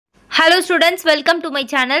Hello students, welcome to my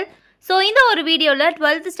channel. So இந்த ஒரு வீடியோல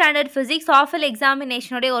 12th standard physics TOEFL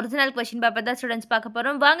examination உடைய ஒரிஜினல் கொஸ்டின் பேப்பர் தான் ஸ்டூடெண்ட்ஸ் பார்க்க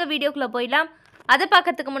போறோம். வாங்க வீடியோக்குள்ள போயிடலாம். அதை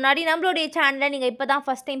பார்க்கறதுக்கு முன்னாடி நம்மளுடைய சேனலை நீங்க இப்பதான்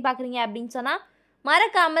ஃபர்ஸ்ட் டைம் பார்க்குறீங்க அப்படின்னு சொன்னா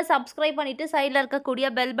மறக்காம subscribe பண்ணிட்டு சைடுல இருக்கக்கூடிய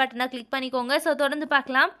பெல் பட்டனை கிளிக் பண்ணிக்கோங்க. ஸோ தொடர்ந்து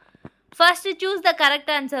பார்க்கலாம். First choose the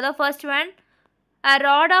correct answer. The first one, a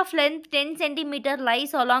rod of length 10 cm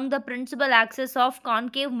lies along the principal axis of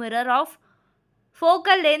concave mirror of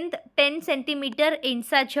focal length 10 cm in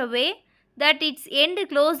such a way that its end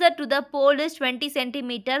closer to the pole is 20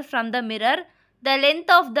 cm from the mirror. The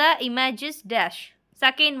length of the image is dash.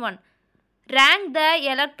 Second one, rank the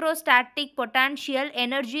electrostatic potential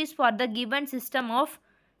energies for the given system of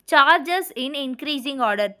charges in increasing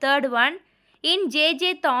order. Third one, in J.J.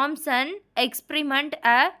 Thomson experiment,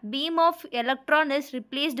 a beam of electron is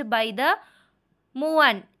replaced by the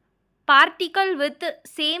muon particle with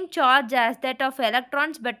same charge as that of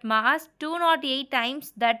electrons but mass 208 times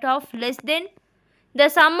that of less than the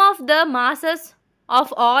sum of the masses of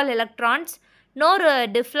all electrons. No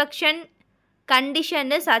deflection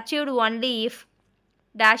condition is achieved only if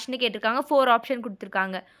dash னு கேட்டிருக்காங்க. 4 option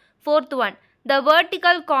கொடுத்துருக்காங்க. Fourth one, the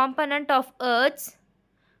vertical component of Earth's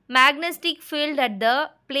magnetic field at the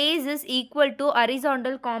place is equal to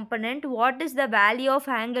horizontal component. What is the value of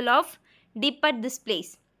angle of dip at this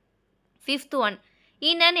place? Fifth one,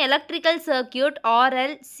 in an electrical circuit,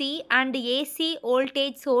 RL, C and AC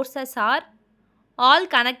voltage sources are all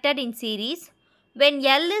connected in series. When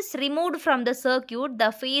L is removed from the circuit, the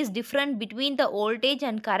phase difference between the voltage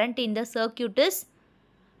and current in the circuit is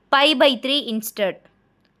pi by 3 instead.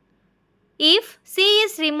 If C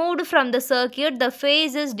is removed from the circuit, the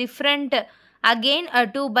phase is different again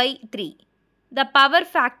 2 by 3. The power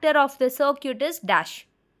factor of the circuit is dash.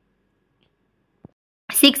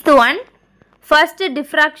 Sixth one, first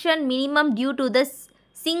diffraction minimum due to the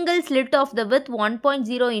single slit of the width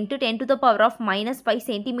 1.0 into 10 to the power of minus 5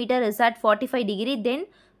 centimeter is at 45 degree. Then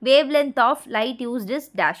wavelength of light used is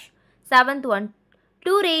dash. Seventh one,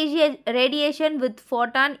 two radiation with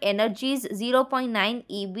photon energies 0.9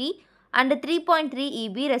 eV and 3.3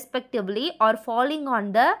 eV respectively are falling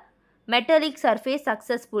on the metallic surface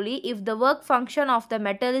successfully. If the work function of the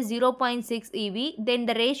metal is 0.6 eV, then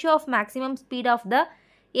the ratio of maximum speed of the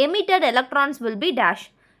emitted electrons will be dash.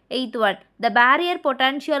 Eighth one, the barrier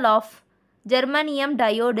potential of germanium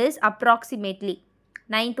diode is approximately.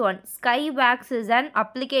 Ninth one, sky wax is an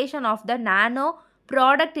application of the nano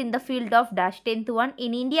product in the field of dash. Tenth one,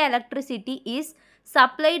 in India electricity is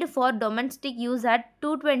supplied for domestic use at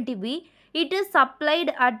 220 V. It is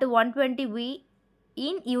supplied at 120 V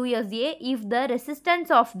in USA if the resistance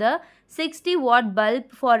of the 60 watt bulb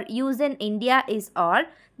for use in India is R.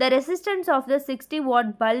 The resistance of the 60 watt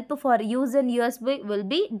bulb for use in USA will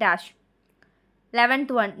be dash.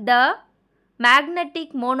 11th one, the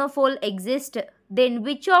magnetic monopole exists, then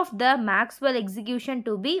which of the Maxwell execution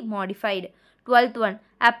to be modified? 12th one,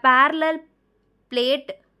 a parallel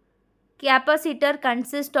plate capacitor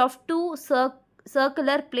consists of two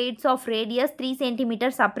circular plates of radius 3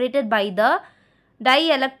 cm separated by the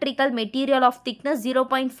dielectrical material of thickness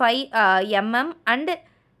 0.5 mm and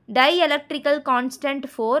dielectrical constant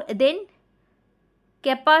 4. Then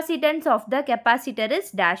capacitance of the capacitor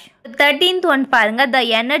is dash. 13th one paranga,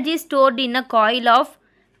 the energy stored in a coil of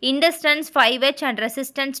inductance 5H and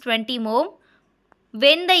resistance 20 ohm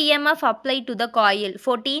when the EMF applied to the coil.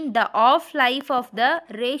 14, the half-life of the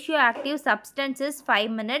radioactive substance is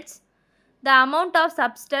 5 minutes. The amount of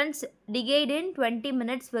substance decayed in 20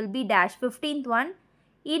 minutes will be dash. 15th one,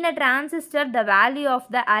 in a transistor the value of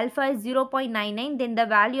the alpha is 0.99, then the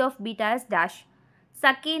value of beta is dash.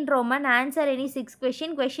 Second Roman, answer any 6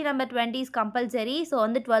 question. Question number 20 is compulsory. So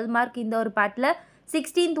on the 12 mark in the or partla.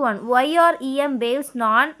 16th one, why are EM waves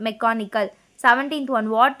non-mechanical? 17th one,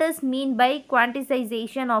 what is mean by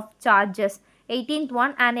quantization of charges? 18th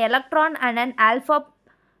one, an electron and an alpha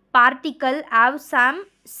particle have some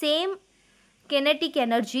same kinetic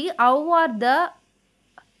energy. How are the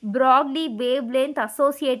Broglie wavelength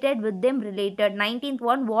associated with them related? 19th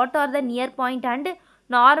one, what are the near point and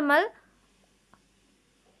normal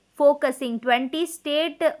focusing? 20,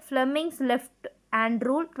 state Fleming's left hand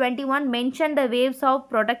rule. 21, mention the waves of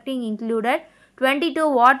protecting included. 22,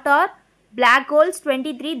 what are black holes?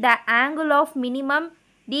 23, the angle of minimum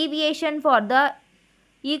deviation for the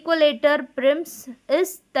equator prisms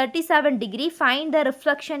is 37 degree. Find the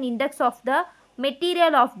reflection index of the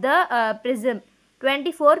material of the prism.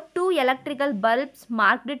 24, two electrical bulbs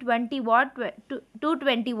marked 20 watt,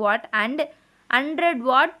 220 watt and 100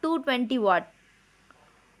 watt, 220 watt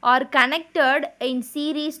are connected in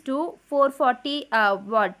series to 440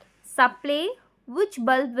 watt supply. Which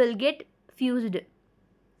bulb will get fused?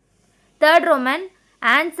 Third Roman,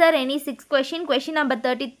 answer any 6 question. Question number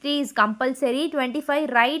 33 is compulsory. 25,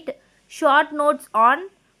 write short notes on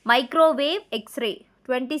microwave X-ray.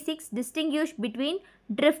 26, distinguish between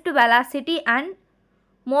drift velocity and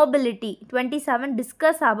mobility. 27,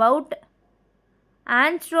 discuss about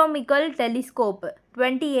astronomical telescope.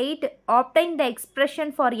 28, obtain the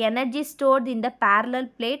expression for energy stored in the parallel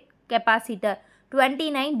plate capacitor.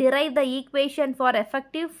 29, derive the equation for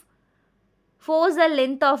effective force the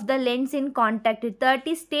length of the lens in contact.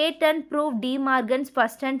 30, state and prove De Morgan's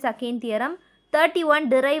first and second theorem. 31,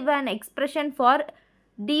 derive an expression for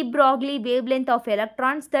de Broglie wavelength of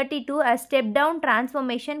electrons. 32, a step down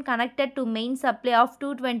transformation connected to main supply of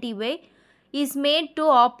 220 V is made to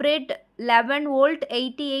operate 11 volt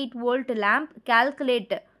 88 volt lamp.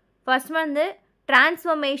 Calculate. First one, the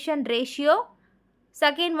transformation ratio.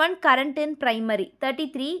 Second one, current in primary.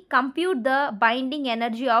 33, compute the binding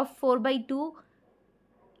energy of 4/2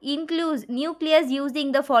 includes nucleus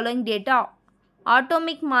using the following data.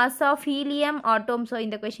 Atomic mass of helium atom. So, in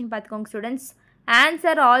the question பார்த்துக்கோங்க students.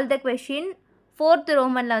 Answer all the question. 4th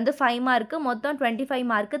Romanல வந்து 5 mark, மொத்தம் 25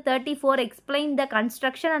 mark. 34, explain the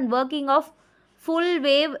construction and working of full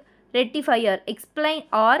wave rectifier.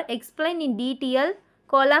 Explain in detail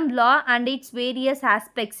Coulomb law and its various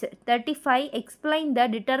aspects. 35, explain the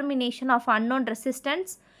determination of unknown resistance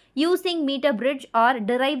using meter bridge or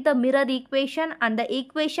derive the mirror equation and the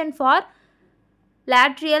equation for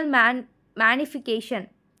lateral magnification.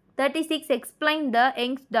 36, explain the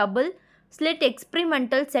Young's double slit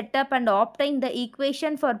experimental setup and obtain the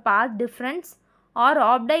equation for path difference or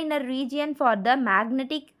obtain a region for the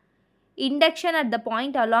magnetic induction at the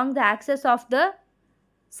point along the axis of the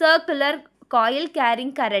circular coil carrying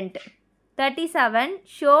current. 37,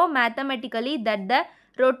 show mathematically that the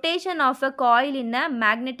rotation of a coil in a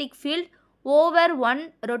magnetic field over one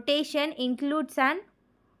rotation includes an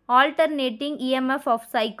alternating EMF of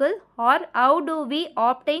cycle, or how do we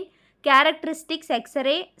obtain characteristics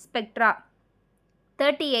X-ray spectra.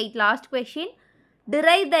 38, last question,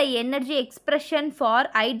 derive the energy expression for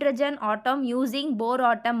hydrogen atom using Bohr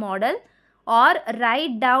atom model or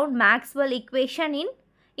write down Maxwell equation in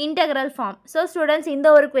integral form. So students, இந்த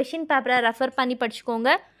ஒரு question paper refer பண்ணி படிச்சுக்கோங்க.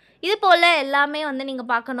 இது போல் எல்லாமே வந்து நீங்கள்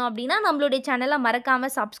பார்க்கணும் அப்படின்னா நம்மளுடைய சேனலை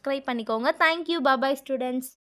மறக்காமல் சப்ஸ்கிரைப் பண்ணிக்கோங்க. தேங்க்யூ, பாய் ஸ்டூடெண்ட்ஸ்.